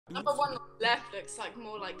Number one on the left looks like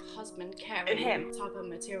more like husband caring Him. type of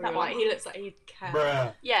material. That one. Like he looks like he'd care.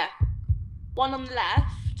 Bruh. Yeah. One on the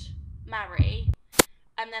left, marry.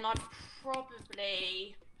 And then I'd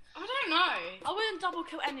probably... I don't know. I wouldn't double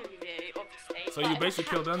kill any of you, obviously. So you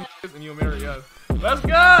basically kill them and you'll marry us. Let's go,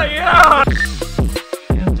 yeah!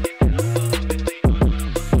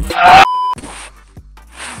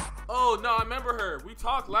 Oh no, I remember her. We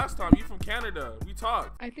talked last time. You from Canada. We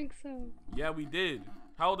talked. I think so. Yeah, we did.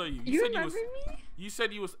 How old are you? You said remember me? You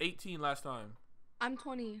said you was 18 last time. I'm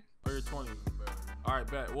 20. Or you're 20.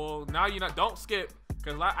 Alright, bet. Well, now you're not. Don't skip.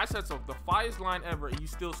 Because I said so. The finest line ever, and you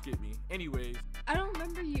still skip me. Anyways. I don't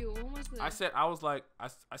remember you. When was this? I said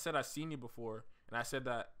I seen you before. And I said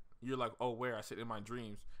that. You're like, oh, where? I said, in my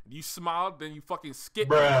dreams. You smiled, then you fucking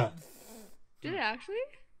skipped me. Did it actually?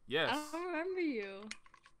 Yes. I don't remember you.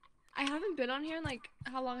 I haven't been on here in like,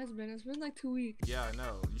 how long has it been? It's been like 2 weeks. Yeah, I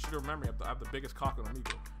know. You should remember me. I have the biggest cock on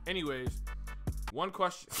Omegle. Anyways, one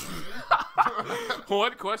question.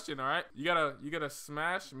 One question, all right? You gotta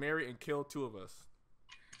smash, marry, and kill two of us.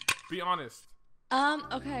 Be honest.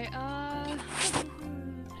 Okay,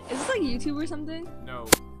 is this like YouTube or something? No.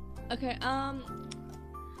 Okay,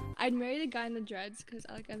 I'd marry the guy in the dreads, because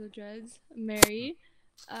I like guys with dreads. Marry.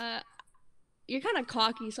 You're kind of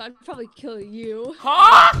cocky, so I'd probably kill you.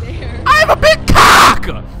 Huh? There. I have a big cock!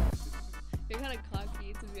 You're kind of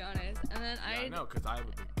cocky, to be honest. And then Yeah, I know, because I have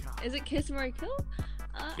a big cock. Is it kiss, marry, kill?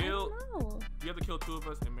 Kill. I don't know. You have to kill two of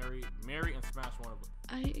us and marry and smash one of them.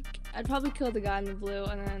 I'd probably kill the guy in the blue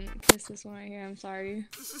and then kiss this one right here. I'm sorry.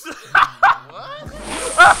 What?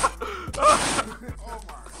 Oh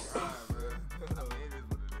my god, man.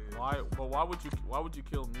 Why? But why would you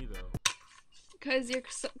kill me though? Cause you're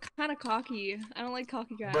kind of cocky. I don't like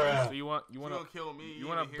cocky guys. Bruh. So you want gonna kill me? You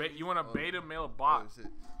want to beta male bot? Oh,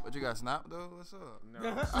 shit. What, you got Snap though? What's up? No.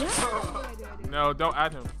 Yeah, I do. No, don't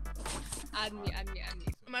add him. Add me.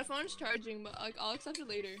 My phone's charging, but like I'll accept it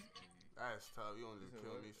later. That's tough. You don't just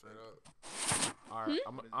kill me straight up. All right,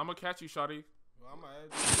 I'm gonna catch you, shawty. Well, I'm gonna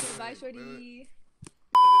Bye, shorty.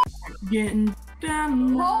 Getting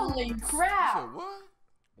down. Holy crap! Shit, what?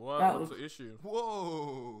 What? What's the issue?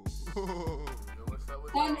 Whoa. Yo, what's up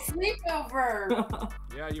with Fun that? sleepover.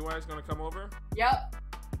 Yeah, you guys gonna come over? Yep.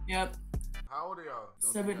 Yep. How old are y'all?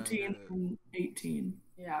 17 and 18.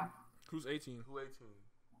 Yeah. Who's 18? Who 18?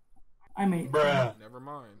 I'm 18. Never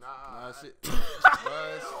mind. Nah, shit.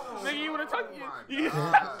 Nigga, you wanna talk? You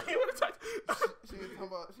wanna talk? She was talking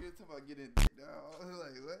about getting dick down. I was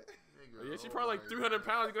like, what? Yeah, she probably like 300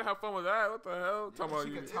 pounds. You gonna have fun with that? What the hell? Talking about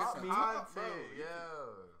She you. can top me. Yeah.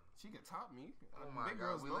 She can top me. Oh my Big god,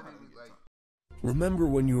 girls we know how to literally get like. top. Remember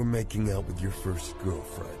when you were making out with your first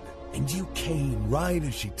girlfriend, and you came right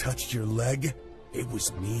as she touched your leg? It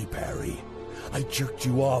was me, Barry. I jerked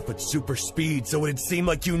you off at super speed so it'd seem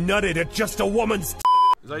like you nutted at just a woman's.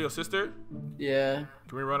 Is that your sister? Yeah.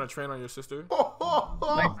 Can we run a train on your sister?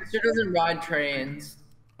 My sister doesn't ride trains.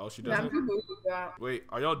 Oh, she Yeah, doesn't? I'm cool with that. Wait,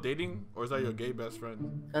 are y'all dating? Or is that your gay best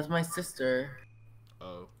friend? That's my sister.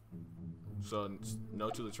 Oh. So, no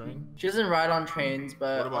to the train? She doesn't ride on trains,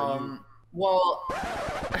 but What about you? well,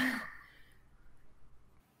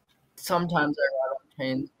 sometimes I ride on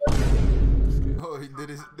trains. But... Oh, he did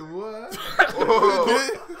his the what?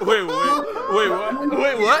 Wait, what?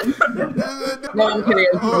 Wait, what? No, I'm kidding.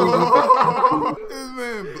 Oh, this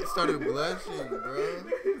man started blushing, bro.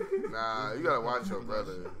 Nah, you gotta watch your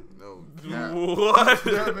brother. No. Cap. What?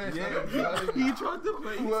 That man started blushing. He tried to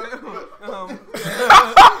play. What?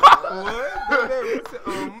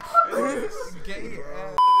 Gay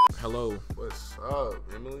ass. Hello. What's up,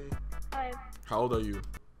 Emily? Hi, How old are you?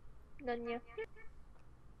 Nunya.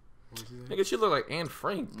 Nigga, she look like Anne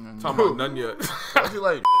Frank. Talking about Nunya. Why'd you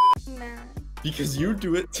like? Man. Because you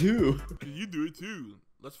do it too. You do it too.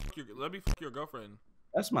 Let me fuck your girlfriend.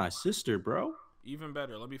 That's my sister, bro. Even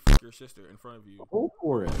better, let me fuck your sister in front of you. Go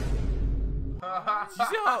for it. You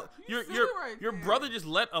see how your brother just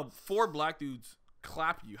let 4 black dudes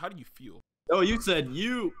clap you? How do you feel? Oh, you said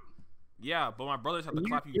you. Yeah, but my brothers have to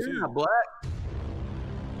clap you You're too. not black.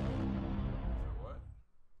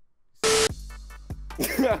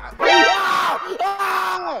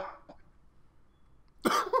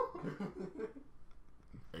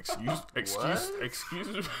 Excuse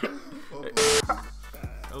me.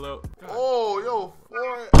 Hello. Oh, yo,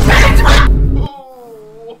 foreign.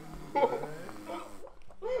 Oh.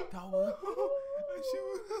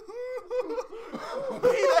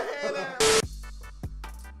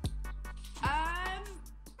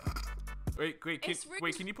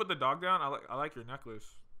 Wait, can you put the dog down? I like your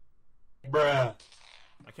necklace. Bruh.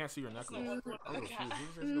 I can't see your necklace. Okay.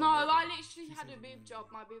 No, I literally had a boob job.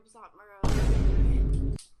 My boob was like my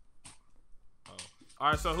All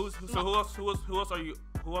right, so who else are you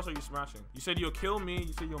smashing? You said you'll kill me.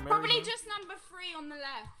 You said you'll marry Probably me. just number 3 on the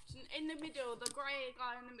left, in the middle, the grey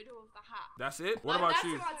guy in the middle of the hat. That's it. What about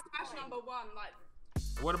you? That's like smash number 1. Like,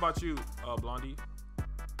 What about you, Blondie?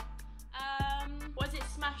 was it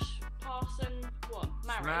smash, pass, and what?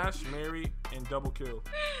 Marry. Smash, marry, and double kill.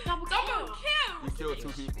 Double kill. You killed 2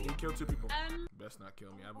 people. He killed 2 people. Best not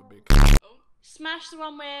kill me. I have a big. Smash the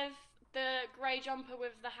one with the grey jumper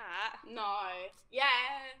with the hat. No. Yeah.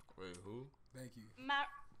 Wait, who? Thank you.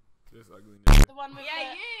 This ugly nigga. The one with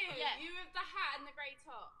Yeah, the, you. Yeah. You with the hat and the grey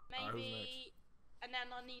top. Alright, who's Maybe. And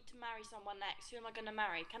then I need to marry someone next. Who am I gonna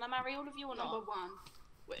marry? Can I marry all of you or not? Number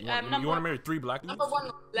 1. You want to marry 3 black dudes? Number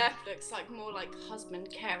 1 left looks like more like husband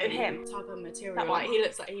caring Him. type of material. That one. Like, he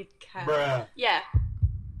looks like he'd care. Bruh. Yeah.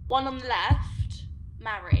 One on the left,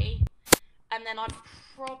 marry. And then I'd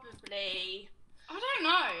probably. I don't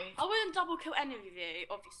know. I wouldn't double kill any of you,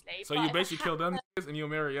 obviously. So but you if I basically had kill them to- niggas and you'll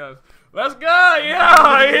marry us. Let's go!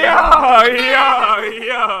 Yeah!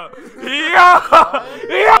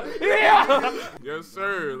 Yes,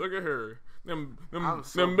 sir. Look at her. Them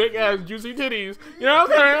big ass juicy titties. You know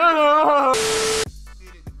what I'm saying?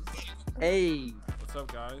 Hey. What's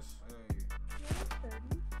up, guys?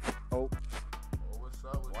 Oh, What's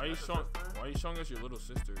up? Why are you showing us your little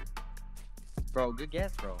sister? bro, good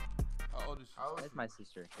guess, bro. How old is she? That's my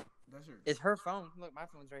sister. That's your. It's her phone. Look, my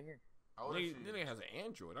phone's right here. Nigga has an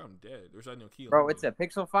Android. I'm dead. There's no key. Bro, it's a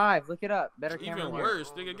Pixel 5. Look it up. Better camera. Even than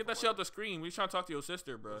worse, nigga. Get that shit out the screen. We trying to talk to your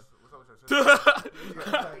sister, bro. What's up with your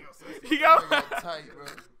sister? He got mad. tight, bro.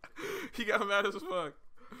 He got mad as fuck.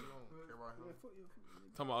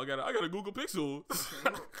 Talking about, I got a Google Pixel.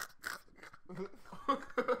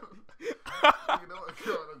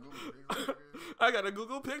 I got a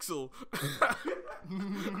Google Pixel.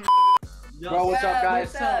 Bro, what's up,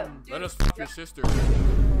 guys? Let us fuck your sister.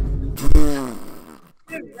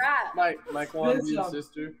 My Colombian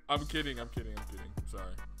sister. I'm kidding. Sorry.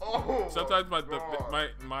 Oh, Sometimes my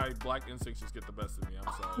black instincts just get the best of me.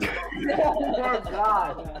 I'm sorry.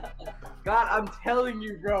 God, I'm telling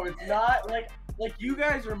you, bro, it's not like you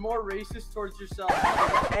guys are more racist towards yourself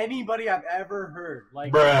than anybody I've ever heard.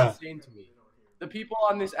 Like, it's insane to me. The people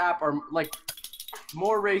on this app are like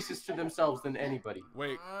more racist to themselves than anybody.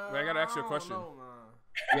 Wait, I gotta ask you a question.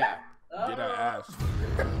 Yeah. Did I ask?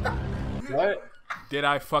 What? Did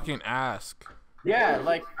I fucking ask? Yeah,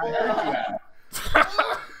 like I heard you ask.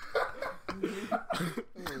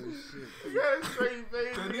 You got a straight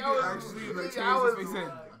face. The I nigga was- actually like I changed was- his face.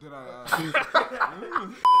 Said, did I?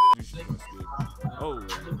 Oh,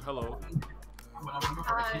 hello.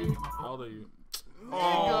 Hi. How old are you?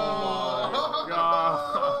 Oh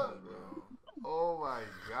God. Oh my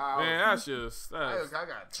god. Man, that's just I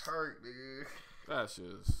got turned, nigga.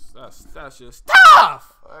 that's just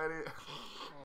tough. I